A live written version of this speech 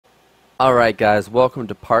Alright guys, welcome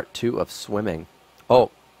to part 2 of swimming.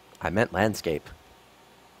 Oh, I meant landscape.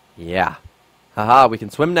 Yeah. Haha, we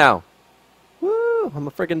can swim now. Woo, I'm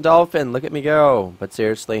a freaking dolphin, look at me go. But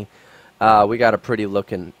seriously, we got a pretty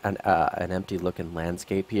looking, an empty looking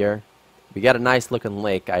landscape here. We got a nice looking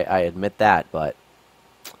lake, I admit that, but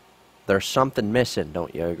there's something missing,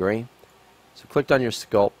 don't you agree? So clicked on your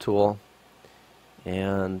sculpt tool,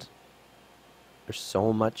 and there's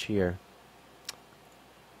so much here.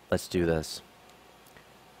 Let's do this.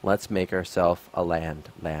 Let's make ourselves a land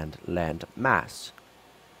mass.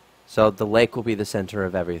 So the lake will be the center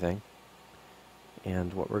of everything.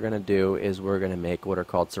 And what we're going to do is we're going to make what are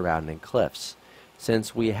called surrounding cliffs.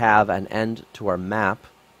 Since we have an end to our map,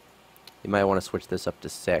 you might want to switch this up to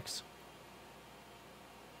 6.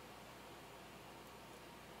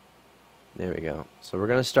 There we go. So we're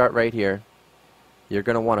going to start right here. You're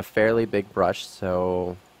going to want a fairly big brush,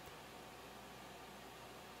 so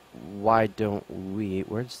why don't we,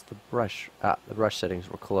 where's the brush? Ah, the brush settings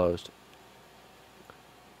were closed.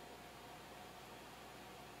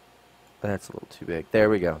 That's a little too big. There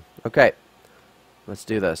we go. Okay, let's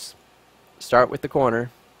do this. Start with the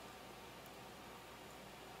corner.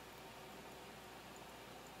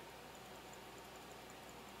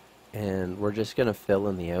 And we're just going to fill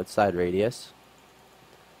in the outside radius.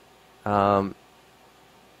 You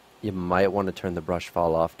might want to turn the brush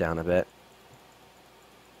fall off down a bit.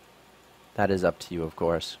 That is up to you, of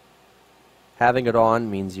course. Having it on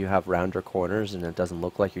means you have rounder corners and it doesn't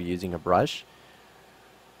look like you're using a brush.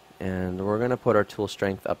 And we're going to put our tool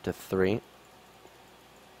strength up to 3.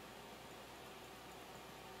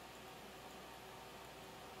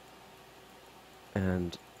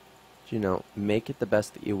 And, you know, make it the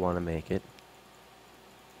best that you want to make it.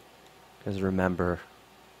 Because remember,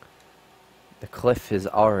 the cliff is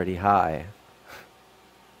already high.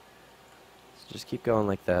 So just keep going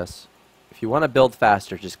like this. If you want to build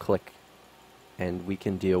faster, just click and we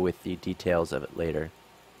can deal with the details of it later.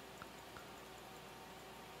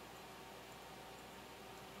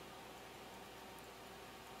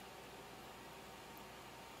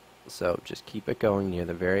 So just keep it going near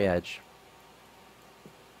the very edge.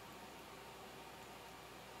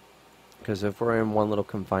 Because if we're in one little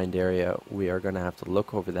confined area, we are going to have to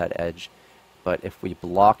look over that edge. But if we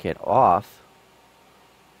block it off,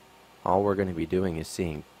 all we're going to be doing is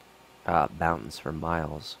seeing mountains for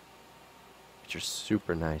miles, which are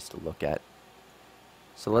super nice to look at.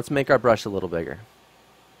 So let's make our brush a little bigger.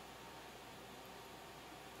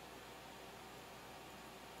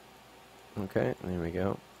 Okay, there we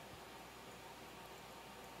go.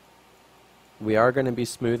 We are going to be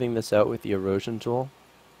smoothing this out with the erosion tool,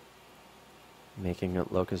 making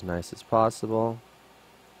it look as nice as possible.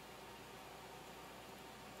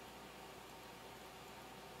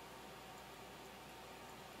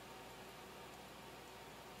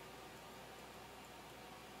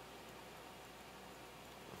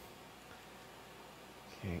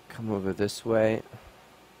 Okay, come over this way.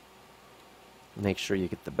 Make sure you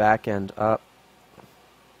get the back end up.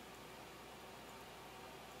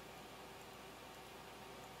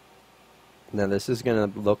 Now this is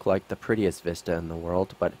going to look like the prettiest vista in the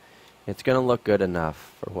world, but it's going to look good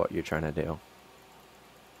enough for what you're trying to do.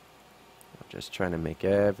 I'm just trying to make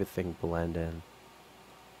everything blend in.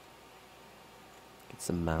 Get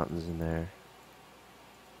some mountains in there.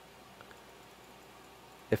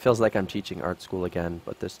 It feels like I'm teaching art school again,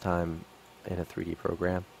 but this time in a 3D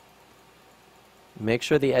program. Make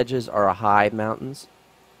sure the edges are high mountains.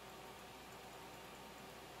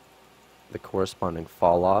 The corresponding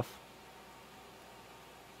fall off.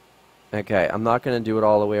 Okay, I'm not going to do it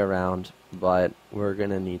all the way around, but we're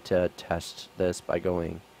going to need to test this by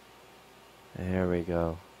going. There we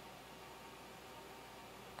go.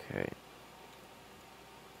 Okay.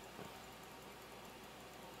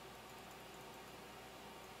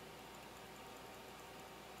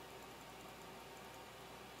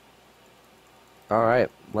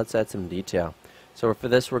 Alright, let's add some detail. So for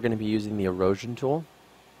this we're going to be using the erosion tool.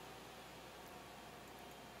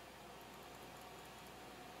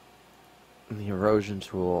 And the erosion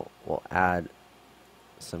tool will add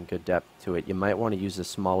some good depth to it. You might want to use a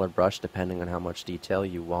smaller brush depending on how much detail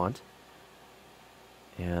you want.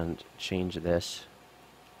 And change this.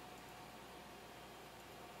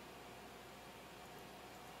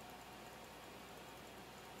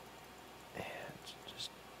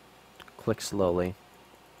 Click slowly.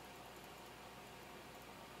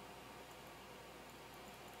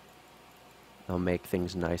 I'll make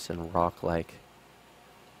things nice and rock-like.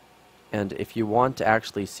 And if you want to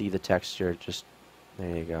actually see the texture, just,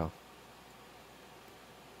 there you go.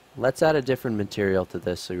 Let's add a different material to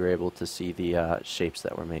this so you're able to see the shapes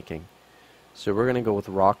that we're making. So we're going to go with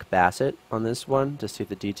Rock Basset on this one to see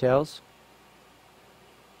the details.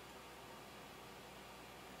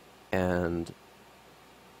 And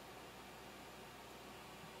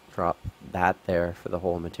drop that there for the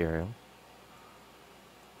whole material.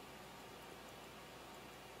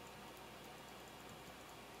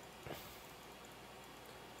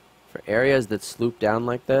 For areas that sloop down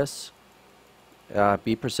like this,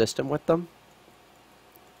 be persistent with them.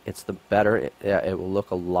 It's the better, it will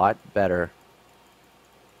look a lot better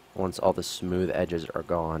once all the smooth edges are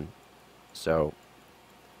gone. So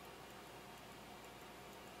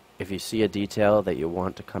if you see a detail that you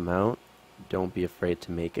want to come out, don't be afraid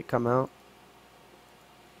to make it come out.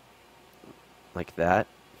 Like that.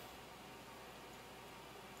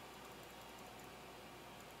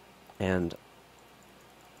 And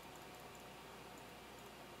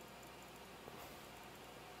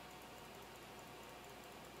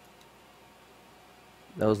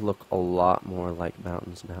those look a lot more like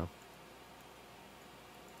mountains now.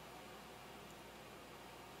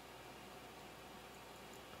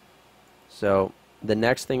 So the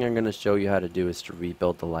next thing I'm going to show you how to do is to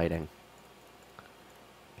rebuild the lighting,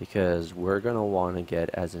 because we're going to want to get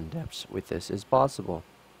as in-depth with this as possible.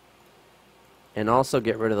 And also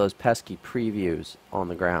get rid of those pesky previews on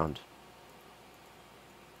the ground.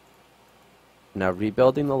 Now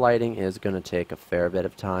rebuilding the lighting is going to take a fair bit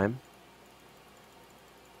of time,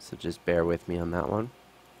 so just bear with me on that one.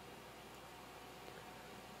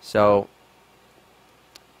 So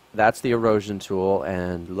that's the erosion tool,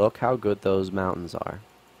 and look how good those mountains are.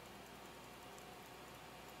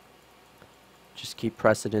 Just keep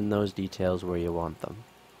pressing in those details where you want them.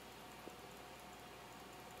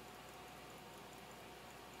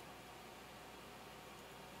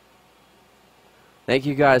 Thank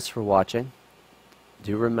you guys for watching.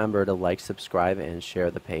 Do remember to like, subscribe, and share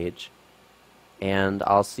the page. And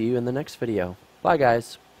I'll see you in the next video. Bye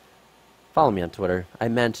guys. Follow me on Twitter. I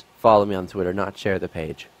meant follow me on Twitter, not share the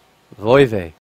page. Roive.